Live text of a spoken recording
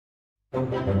Hello，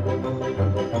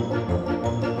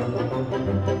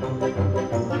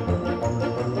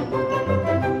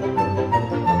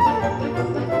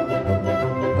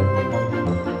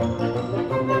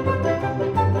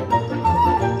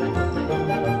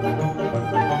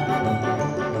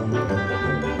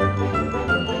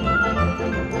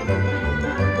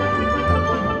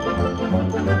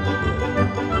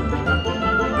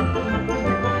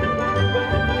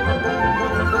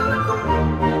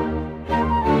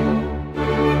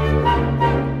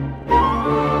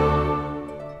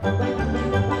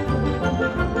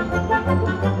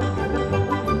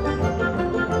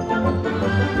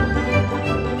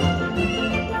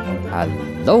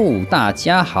 大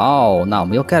家好，那我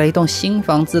们又盖了一栋新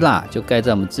房子啦，就盖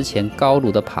在我们之前高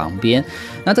炉的旁边。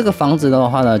那这个房子的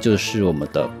话呢，就是我们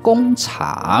的工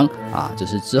厂啊，就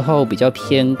是之后比较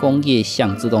偏工业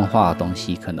向自动化的东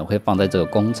西，可能会放在这个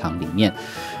工厂里面。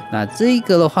那这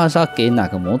个的话是要给哪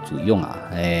个模组用啊？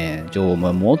就我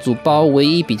们模组包唯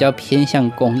一比较偏向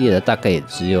工业的，大概也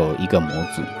只有一个模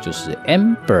组，就是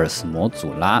embers 模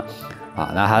组啦。啊，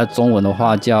那它的中文的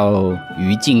话叫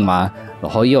余燼嘛，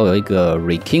然后又有一个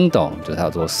rekindled， 就叫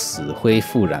做死灰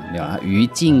复燃，没有啦，余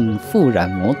燼复燃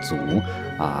模组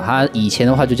啊，它以前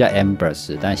的话就叫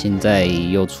embers， 但现在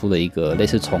又出了一个类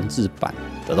似重制版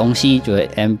的东西，就是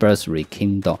embers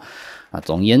rekindled。啊，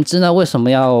总言之呢，为什么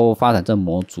要发展这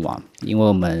模组啊？因为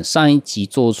我们上一集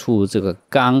做出这个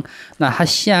钢，那它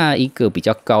下一个比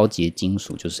较高级的金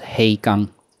属就是黑钢。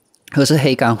可是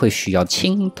黑钢会需要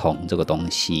青铜这个东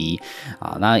西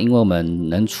啊，那因为我们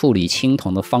能处理青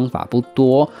铜的方法不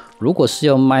多，如果是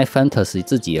用 MineFantasy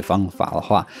自己的方法的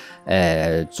话，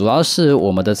主要是我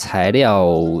们的材料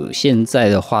现在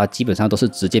的话基本上都是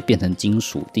直接变成金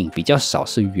属锭，比较少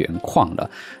是原矿了。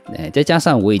再加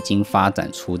上我已经发展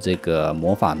出这个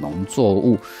魔法农作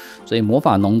物，所以魔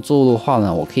法农作物的话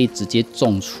呢，我可以直接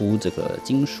种出这个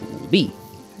金属粒。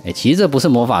其实这不是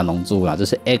魔法农作物啦，这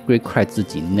是 Agricry 自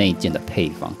己内建的配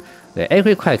方。对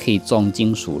 ，Agricry 可以种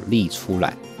金属粒出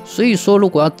来。所以说，如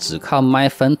果要只靠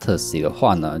MineFantasy 的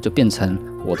话呢，就变成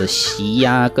我的锡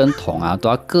啊跟铜啊都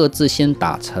要各自先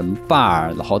打成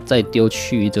bar， 然后再丢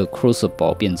去这个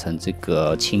crucible 变成这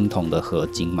个青铜的合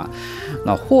金嘛。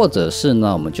那或者是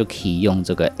呢，我们就可以用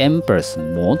这个 embers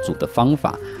模组的方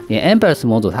法。连 embers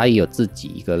模组它也有自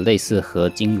己一个类似合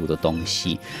金炉的东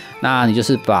西。那你就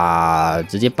是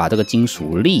直接把这个金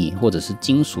属粒或者是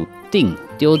金属锭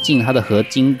丢进它的合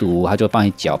金炉，它就帮你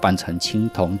搅拌成青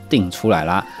铜锭出来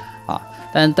啦。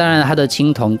但当然，它的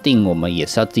青铜锭我们也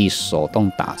是要自己手动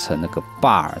打成那个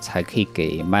bar 才可以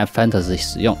给 MineFantasy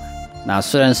使用。那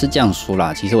虽然是这样说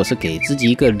啦，其实我是给自己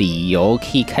一个理由，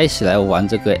可以开始来玩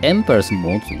这个 embers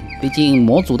模组。毕竟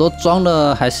模组都装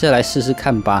了，还是要来试试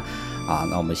看吧。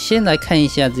那我们先来看一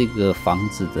下这个房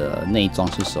子的内装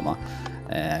是什么。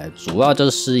主要就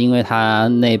是因为它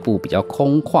内部比较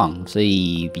空旷，所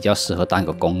以比较适合当一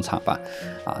个工厂吧。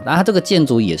那它这个建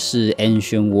筑也是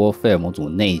Ancient Warfare 模组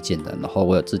内建的，然后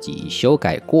我有自己修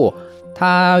改过。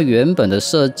它原本的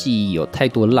设计有太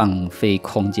多浪费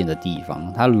空间的地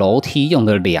方，它楼梯用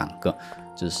了2个，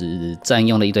就是占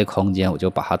用了一堆空间，我就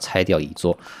把它拆掉一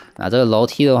座。那这个楼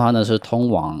梯的话呢，是通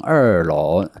往2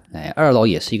楼，2楼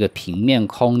也是一个平面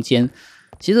空间。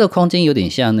其实这个空间有点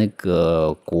像那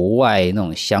个国外那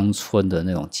种乡村的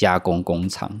那种加工工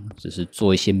厂，就是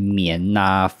做一些棉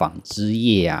啊、纺织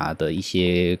业啊的一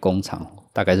些工厂，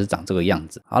大概是长这个样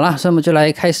子。好啦，所以我们就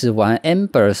来开始玩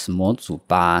embers 模组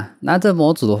吧。那这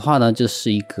模组的话呢，就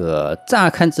是一个乍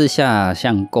看之下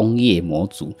像工业模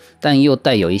组，但又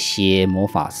带有一些魔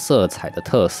法色彩的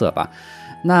特色吧。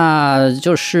那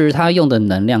就是它用的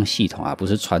能量系统啊，不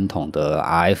是传统的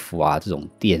RF 啊这种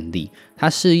电力，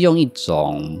它是用一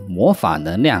种魔法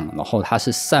能量，然后它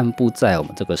是散布在我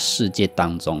们这个世界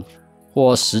当中，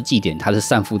或实际点，它是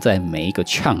散布在每一个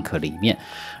chunk 里面。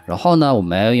然后呢，我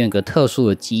们要用一个特殊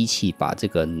的机器把这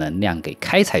个能量给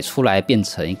开采出来，变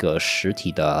成一个实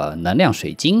体的能量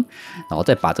水晶，然后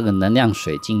再把这个能量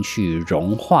水晶去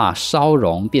融化、烧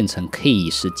融，变成可以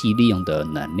实际利用的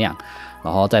能量。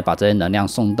然后再把这些能量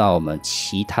送到我们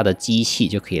其他的机器，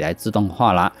就可以来自动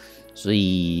化啦。所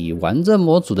以玩这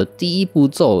模组的第一步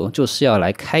骤就是要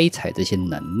来开采这些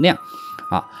能量。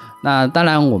那当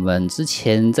然我们之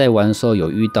前在玩的时候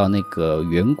有遇到那个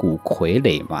远古傀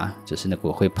儡嘛，就是那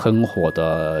个会喷火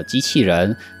的机器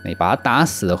人，每把它打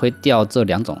死了会掉这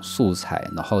2种素材，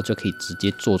然后就可以直接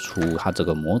做出它这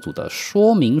个模组的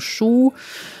说明书。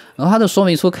然后它的说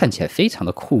明书看起来非常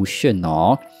的酷炫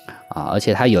哦。而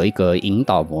且它有一个引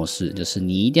导模式，就是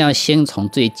你一定要先从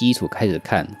最基础开始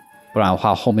看，不然的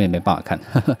话后面没办法看。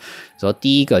所以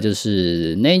第一个就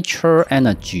是 Nature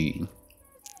Energy，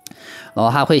然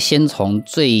后它会先从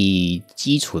最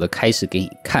基础的开始给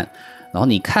你看，然后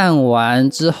你看完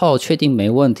之后确定没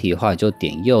问题的话，你就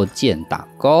点右键打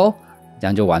勾，这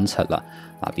样就完成了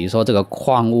啊。比如说这个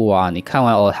矿物啊，你看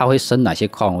完它会生哪些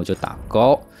矿物就打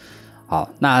勾。好，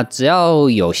那只要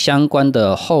有相关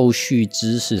的后续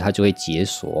知识，它就会解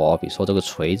锁。比如说这个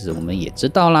锤子，我们也知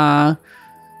道啦。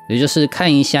也就是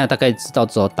看一下，大概知道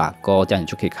之后打勾，这样你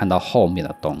就可以看到后面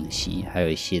的东西，还有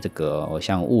一些这个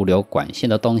像物流管线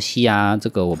的东西啊，这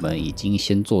个我们已经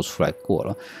先做出来过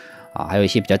了啊，还有一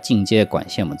些比较进阶的管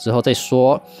线，我们之后再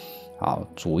说。好，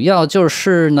主要就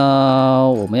是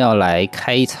呢，我们要来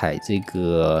开采这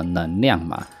个能量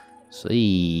嘛，所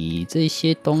以这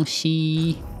些东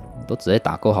西都直接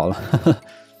打勾好了。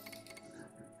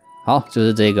好，就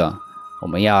是这个，我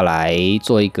们要来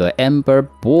做一个 Ember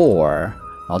Board。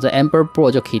然后这 Ember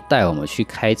Board 就可以带我们去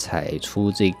开采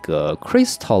出这个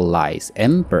Crystallize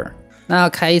Ember。那要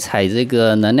开采这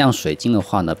个能量水晶的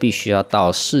话呢，必须要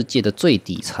到世界的最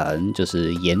底层，就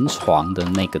是岩床的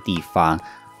那个地方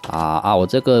我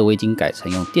这个我已经改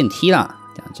成用电梯啦，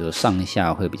这样就上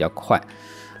下会比较快。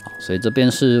好，所以这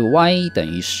边是 y 等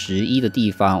于11的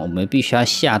地方，我们必须要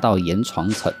下到岩床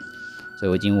层，所以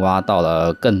我已经挖到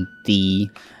了更低。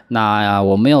那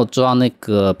我没有装那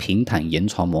个平坦岩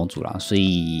床模组啦，所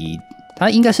以它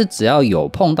应该是只要有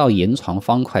碰到岩床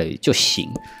方块就行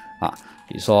啊。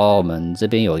比如说我们这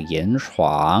边有岩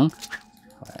床，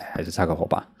还是插个火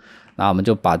吧。那我们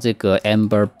就把这个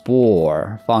Ember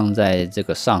Board 放在这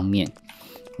个上面，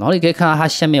然后你可以看到它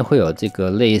下面会有这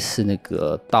个类似那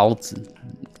个刀子、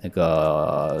那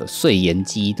个碎岩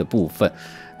机的部分。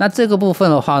那这个部分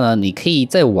的话呢，你可以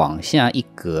再往下一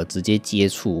格直接接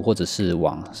触，或者是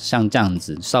往像这样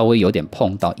子稍微有点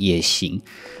碰到也行。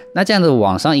那这样子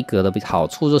往上一格的好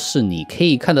处就是你可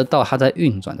以看得到它在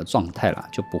运转的状态啦，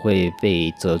就不会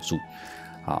被遮住。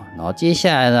好，然后接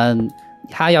下来呢，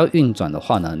它要运转的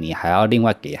话呢，你还要另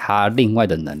外给它另外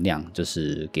的能量，就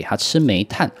是给它吃煤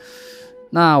炭。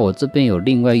那我这边有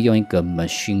另外用一个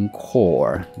Machine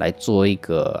Core 来做一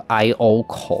个 I/O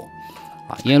口。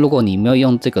因为如果你没有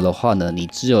用这个的话呢，你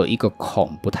只有一个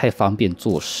孔，不太方便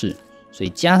做事，所以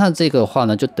加上这个的话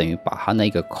呢，就等于把它那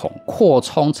个孔扩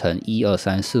充成1、2、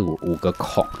3、4、5个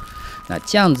孔。那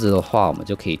这样子的话，我们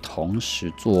就可以同时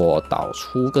做导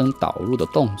出跟导入的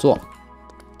动作。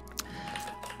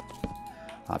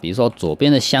比如说左边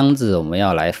的箱子，我们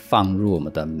要来放入我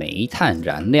们的煤炭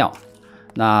燃料。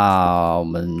那我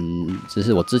们这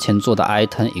是我之前做的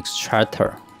Item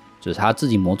Extractor， 就是它自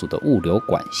己模组的物流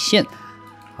管线。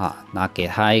那给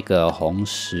它一个红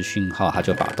石讯号，它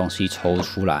就把东西抽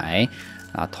出来。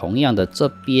那同样的，这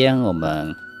边我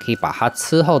们可以把它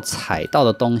之后采到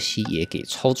的东西也给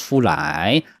抽出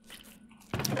来。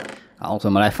好，我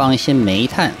们来放一些煤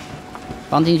炭，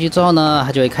放进去之后呢，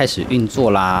它就会开始运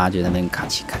作啦，就在那边咔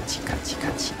叽咔叽咔叽咔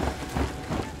叽，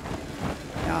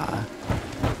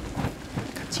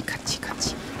咔叽咔叽咔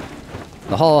叽，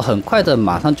然后很快的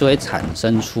马上就会产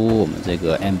生出我们这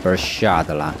个 Ember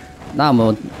Shard 啦。那我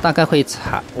们大概会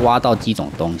挖到几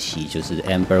种东西，就是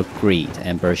Ember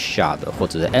Grid、Ember Shard 或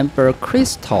者是 Ember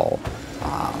Crystal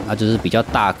那就是比较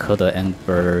大颗的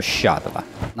Ember Shard 吧。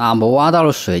那我们挖到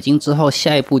了水晶之后，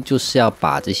下一步就是要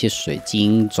把这些水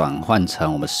晶转换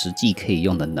成我们实际可以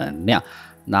用的能量。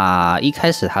那一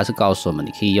开始它是告诉我们，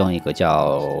你可以用一个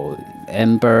叫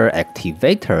Ember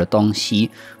Activator 的东西，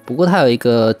不过它有一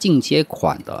个进阶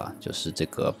款的，就是这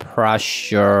个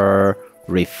Pressure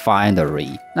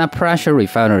Refinery。 那 Pressure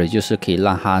Refinery 就是可以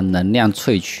让它能量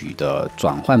萃取的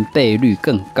转换倍率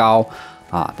更高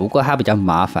不过它比较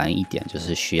麻烦一点，就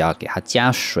是需要给它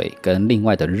加水跟另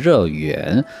外的热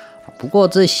源。不过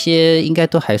这些应该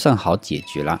都还算好解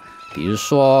决啦。比如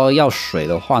说要水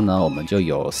的话呢，我们就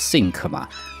有 Sink 嘛。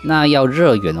那要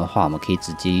热源的话，我们可以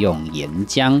直接用岩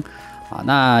浆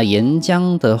那岩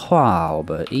浆的话，我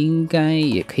们应该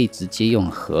也可以直接用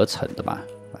合成的吧，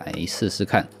来试试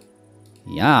看。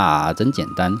呀，真简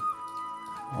单。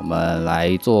我们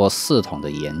来做4桶的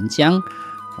岩浆，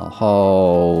然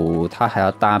后它还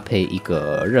要搭配一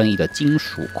个任意的金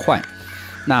属块。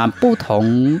那不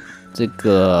同这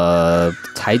个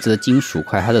材质的金属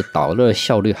块，它的导热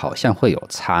效率好像会有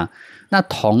差。那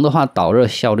铜的话，导热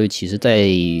效率其实在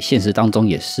现实当中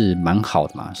也是蛮好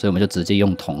的嘛，所以我们就直接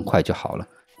用铜块就好了。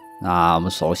那我们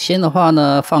首先的话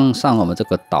呢，放上我们这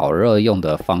个导热用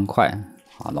的方块。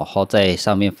然后在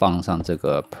上面放上这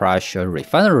个 Pressure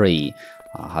Refinery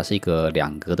它是一个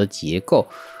2格的结构。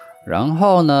然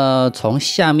后呢，从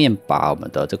下面把我们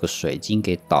的这个水晶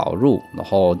给导入，然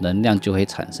后能量就会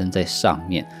产生在上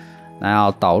面。那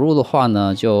要导入的话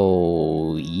呢，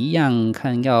就一样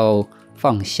看要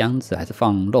放箱子还是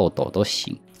放漏斗都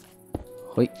行。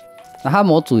那它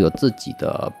模组有自己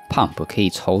的 pump 可以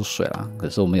抽水啦，可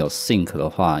是我们有 sink 的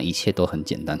话，一切都很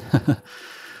简单。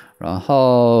然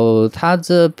后它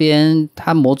这边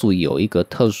它模组有一个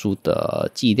特殊的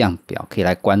计量表，可以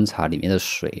来观察里面的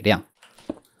水量。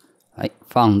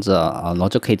放着啊，然后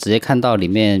就可以直接看到里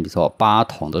面，比如说8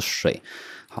桶的水。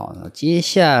好，那接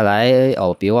下来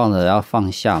别忘了要放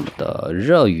下我们的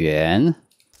热源。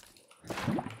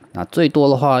那最多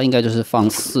的话，应该就是放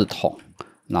4桶。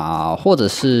那或者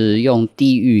是用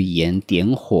地狱盐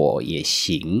点火也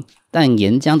行，但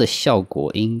岩浆的效果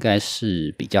应该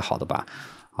是比较好的吧。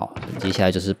好，接下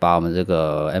来就是把我们这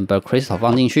个 Ember Crystal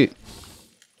放进去，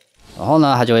然后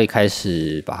呢，它就会开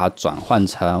始把它转换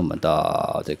成我们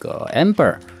的这个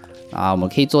Ember。啊，我们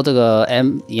可以做这个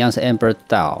一样是 Ember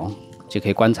Down， 就可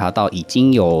以观察到已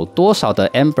经有多少的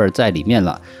Ember 在里面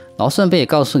了。然后顺便也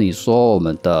告诉你说，我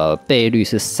们的倍率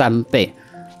是3倍。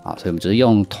啊，所以我们只是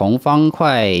用铜方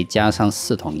块加上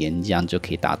4桶岩浆，就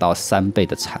可以达到3倍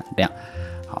的产量。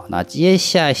好，那接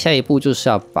下来下一步就是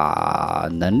要把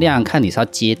能量看你是要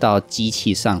接到机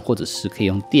器上，或者是可以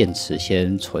用电池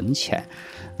先存起来。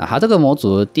那它这个模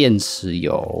组的电池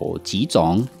有几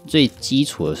种，最基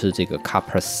础的是这个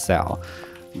copper cell，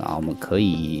 那我们可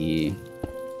以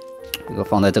这个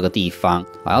放在这个地方。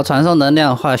然后传送能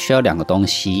量的话，需要2个东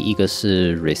西，一个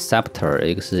是 receptor，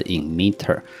 一个是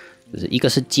emitter。就是一个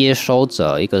是接收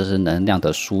者，一个是能量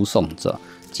的输送者。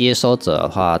接收者的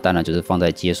话，当然就是放在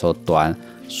接收端；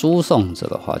输送者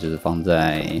的话，就是放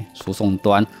在输送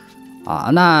端。啊，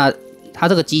那它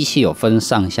这个机器有分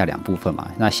上下2部分嘛？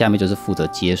那下面就是负责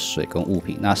接水跟物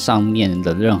品，那上面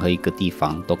的任何一个地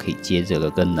方都可以接这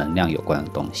个跟能量有关的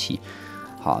东西。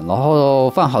好，然后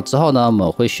放好之后呢，我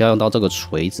们会需要用到这个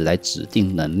锤子来指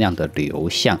定能量的流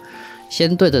向。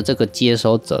先对着这个接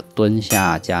收者蹲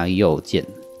下加右键。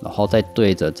然后再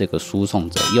对着这个输送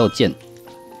者右键，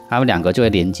它们2个就会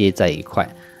连接在一块。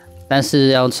但是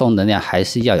要送能量，还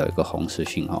是要有一个红石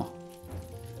讯号。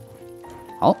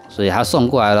好，所以它送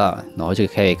过来了，然后就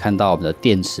可以看到我们的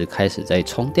电池开始在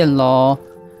充电咯。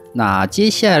那接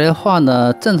下来的话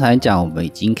呢，正常来讲，我们已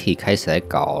经可以开始来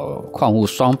搞矿物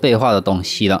双倍化的东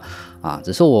西了。啊，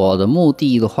只是我的目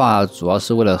的的话，主要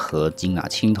是为了合金啊，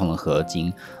青铜的合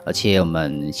金，而且我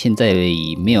们现在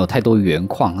没有太多原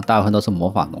矿，大部分都是魔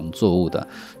法农作物的，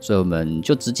所以我们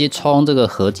就直接冲这个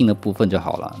合金的部分就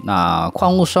好了。那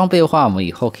矿物双倍的话，我们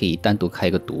以后可以单独开一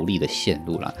个独立的线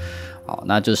路了。好，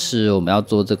那就是我们要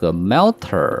做这个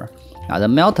melter。啊，这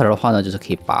melter 的话呢，就是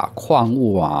可以把矿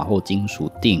物啊或金属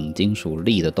锭、金属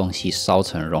粒的东西烧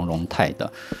成熔融态的。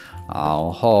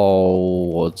然后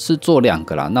我是做2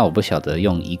个啦，那我不晓得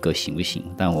用1个行不行，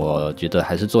但我觉得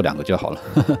还是做2个就好了。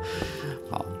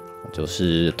好，就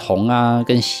是铜啊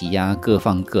跟锡啊各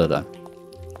放各的，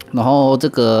然后这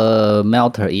个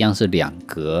melter 一样是2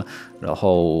格，然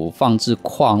后放置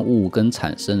矿物跟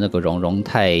产生那个熔融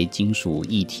态金属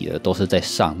液体的都是在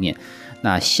上面，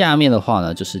那下面的话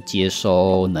呢就是接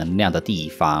收能量的地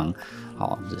方。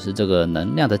好，只是这个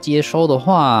能量的接收的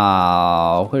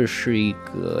话，会是一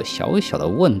个小小的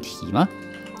问题吗？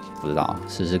不知道，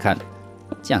试试看，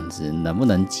这样子能不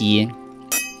能接？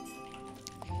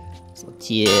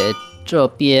接这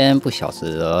边不晓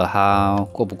得它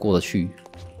过不过得去。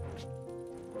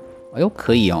哎呦，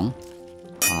可以哦！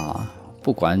啊，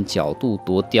不管角度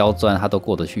多刁钻，它都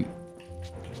过得去。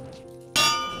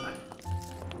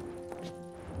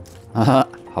哈哈，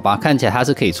好吧，看起来它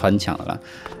是可以穿墙的啦。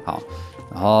好。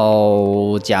然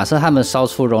后假设他们烧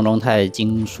出熔融态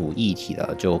金属液体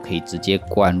了，就可以直接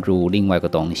灌入另外一个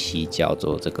东西，叫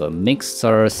做这个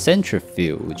mixer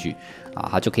centrifuge 啊，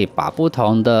它就可以把不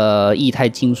同的液态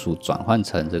金属转换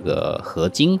成这个合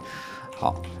金。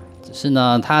好，只是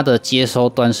呢，它的接收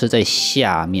端是在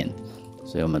下面，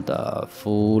所以我们的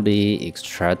fully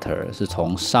extractor 是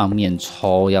从上面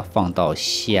抽，要放到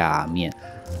下面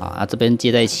啊。那这边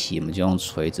接在一起，我们就用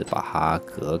锤子把它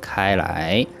隔开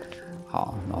来。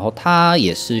好，然后它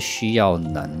也是需要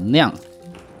能量，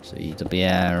所以这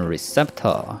边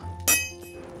receptor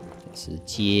也是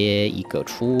接一个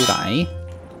出来。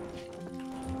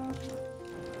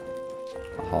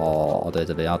然后对，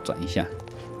这边要转一下。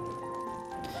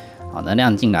好，能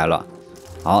量进来了。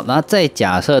好，那再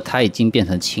假设它已经变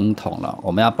成青铜了，我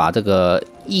们要把这个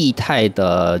液态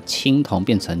的青铜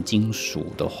变成金属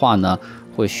的话呢，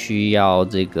会需要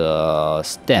这个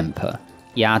stamp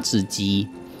压制机。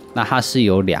那它是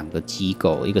有2个机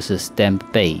构，一个是 Stamp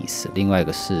Base， 另外一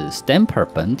个是 Stamper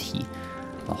本体。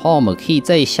然后我们可以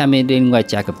在下面另外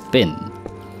加个 Bin。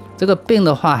这个 Bin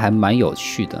的话还蛮有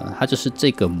趣的，它就是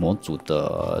这个模组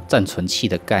的暂存器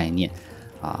的概念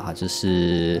啊，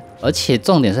而且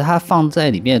重点是它放在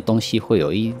里面的东西会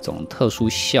有一种特殊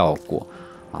效果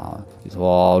啊。比如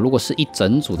说，如果是一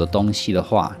整组的东西的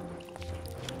话，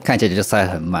看起来就塞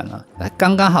很满了，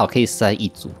刚刚好可以塞一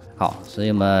组。好，所以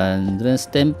我们这边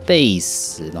stamp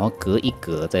base， 然后隔一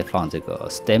格再放这个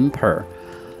stamper。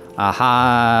啊，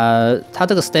它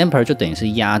这个 stamper 就等于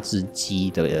是压制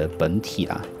机的本体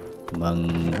啦。我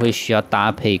们会需要搭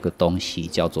配一个东西，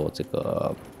叫做这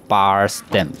个 bar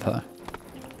stamp，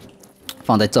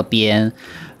 放在这边。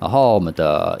然后我们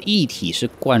的液体是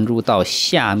灌入到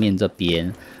下面这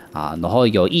边啊，然后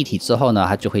有液体之后呢，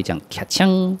它就会这样咔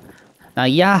锵，那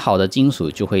压好的金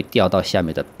属就会掉到下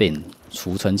面的 bin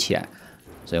储存起来。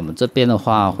所以我们这边的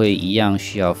话会一样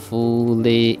需要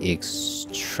fully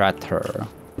extractor。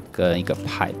跟一个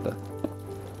pipe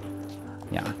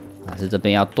呀，但是这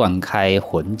边要断开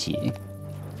混结，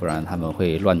不然他们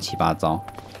会乱七八糟。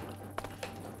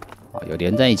好，有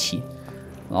连在一起，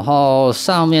然后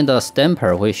上面的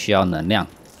stamper 会需要能量。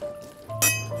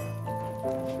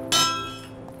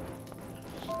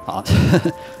好，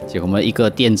结果我们一个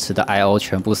电池的 I/O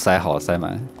全部塞好塞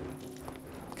满，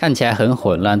看起来很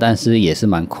混乱，但是也是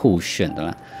蛮酷炫的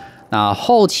啦。那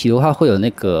后期的话会有那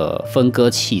个分割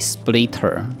器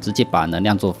splitter， 直接把能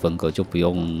量做分割，就不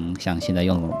用像现在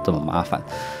用这么麻烦。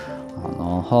然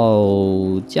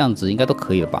后这样子应该都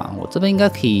可以了吧？我这边应该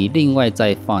可以另外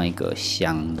再放一个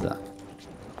箱子，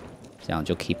这样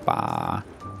就可以把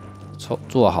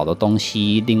做好的东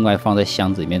西另外放在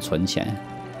箱子里面存起来。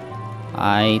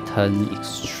Item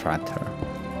extractor，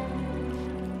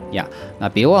 呀，那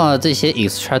别忘了这些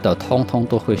extractor 通通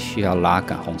都会需要拉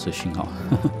杆红色讯号。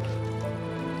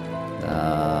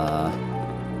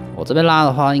我这边拉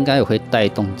的话，应该也会带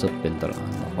动这边的啦，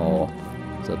然后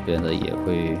这边的也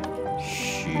会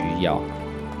需要。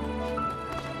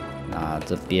那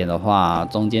这边的话，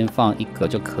中间放一个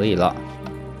就可以了。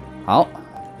好，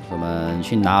我们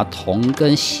去拿铜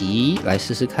跟锡来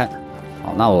试试看。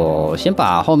好，那我先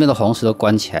把后面的红石都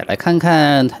关起来，来看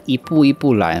看一步一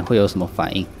步来会有什么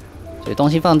反应。所以东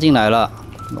西放进来了，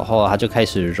然后它就开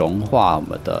始融化我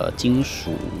们的金属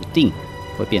锭，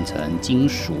会变成金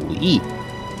属液。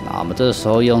那我们这个时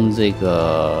候用这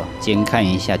个尖看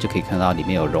一下，就可以看到里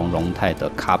面有熔态的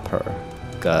copper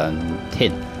跟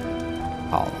tin。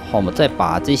好，然后我们再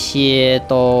把这些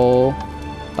都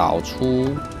导出。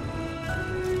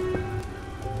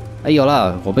哎，有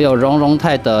了，我们有熔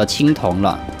态的青铜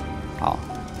了。好，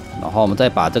然后我们再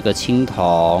把这个青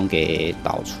铜给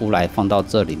导出来，放到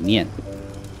这里面。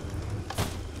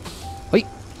嘿，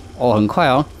哦，很快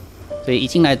哦。所以一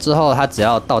进来之后，它只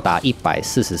要到达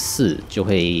144，就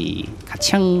会咔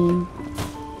锵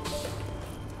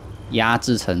压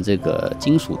制成这个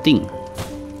金属锭，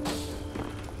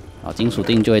然后金属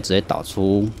锭就会直接导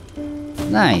出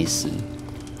 ，nice。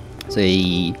所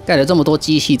以盖了这么多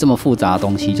机器，这么复杂的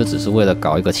东西，就只是为了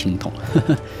搞一个青铜，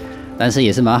但是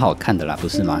也是蛮好看的啦，不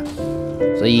是吗？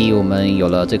所以我们有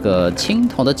了这个青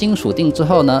铜的金属锭之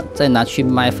后呢，再拿去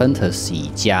MineFantasy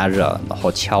加热，然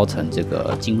后敲成这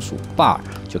个金属 bar，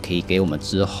 就可以给我们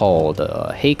之后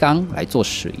的黑钢来做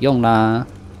使用啦。